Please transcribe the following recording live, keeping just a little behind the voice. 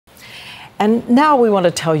And now we want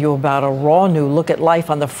to tell you about a raw new look at life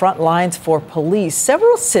on the front lines for police.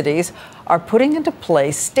 Several cities are putting into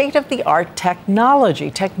place state-of-the-art technology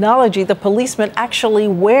the policemen actually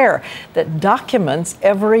wear that documents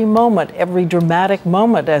every moment, every dramatic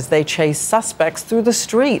moment as they chase suspects through the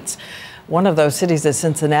streets. One of those cities is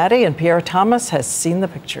Cincinnati, and Pierre Thomas has seen the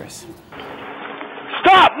pictures.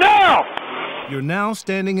 Stop now! You're now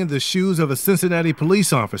standing in the shoes of a Cincinnati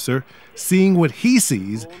police officer, seeing what he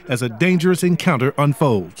sees as a dangerous encounter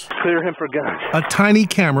unfolds. Clear him for guns. A tiny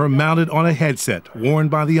camera mounted on a headset worn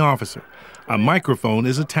by the officer. A microphone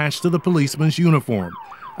is attached to the policeman's uniform.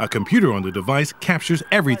 A computer on the device captures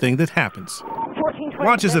everything that happens.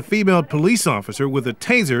 Watch as a female police officer with a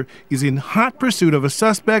taser is in hot pursuit of a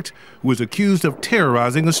suspect who is accused of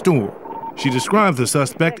terrorizing a store. She describes the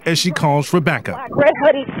suspect as she calls for backup. Red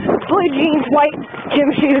hoodie, blue jeans, white gym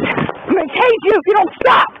shoes. I'm gonna tase you if you don't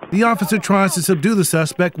stop! The officer tries to subdue the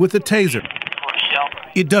suspect with the taser.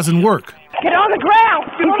 It doesn't work. Get on the ground!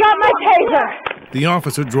 He's got my taser! The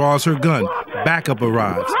officer draws her gun. Backup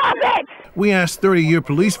arrives. Stop it! We asked 30-year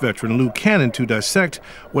police veteran Lou Cannon to dissect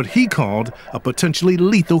what he called a potentially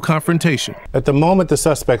lethal confrontation. At the moment the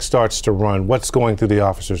suspect starts to run, what's going through the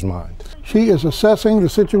officer's mind? She is assessing the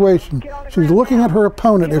situation. She's looking at her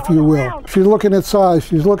opponent, if you will. She's looking at size.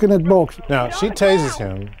 She's looking at bulk. Now, she tases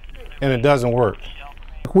him, and it doesn't work.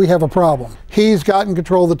 We have a problem. He's gotten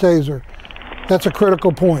control of the taser. That's a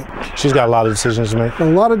critical point. She's got a lot of decisions to make. A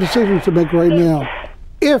lot of decisions to make right now.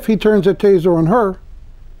 If he turns that taser on her,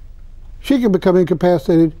 she can become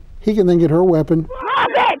incapacitated. He can then get her weapon.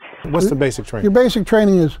 What's the basic training? Your basic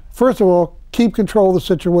training is, first of all, keep control of the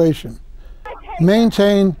situation.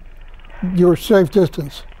 Maintain your safe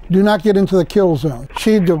distance. Do not get into the kill zone.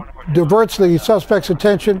 She diverts the suspect's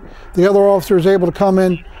attention. The other officer is able to come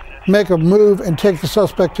in, make a move, and take the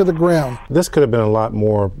suspect to the ground. This could have been a lot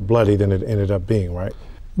more bloody than it ended up being, right?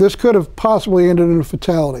 This could have possibly ended in a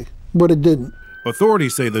fatality, but it didn't.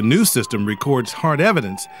 Authorities say the new system records hard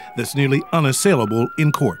evidence that's nearly unassailable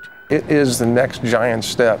in court. It is the next giant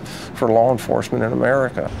step for law enforcement in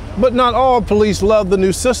America. But not all police love the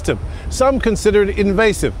new system. Some consider it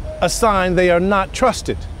invasive, a sign they are not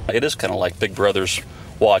trusted. It is kind of like Big Brother's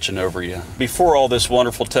watching over you. Before all this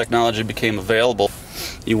wonderful technology became available,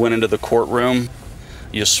 you went into the courtroom,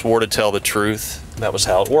 you swore to tell the truth. That was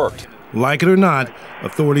how it worked. Like it or not,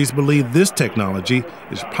 authorities believe this technology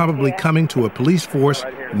is probably coming to a police force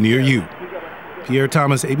near you. Pierre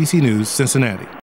Thomas, ABC News, Cincinnati.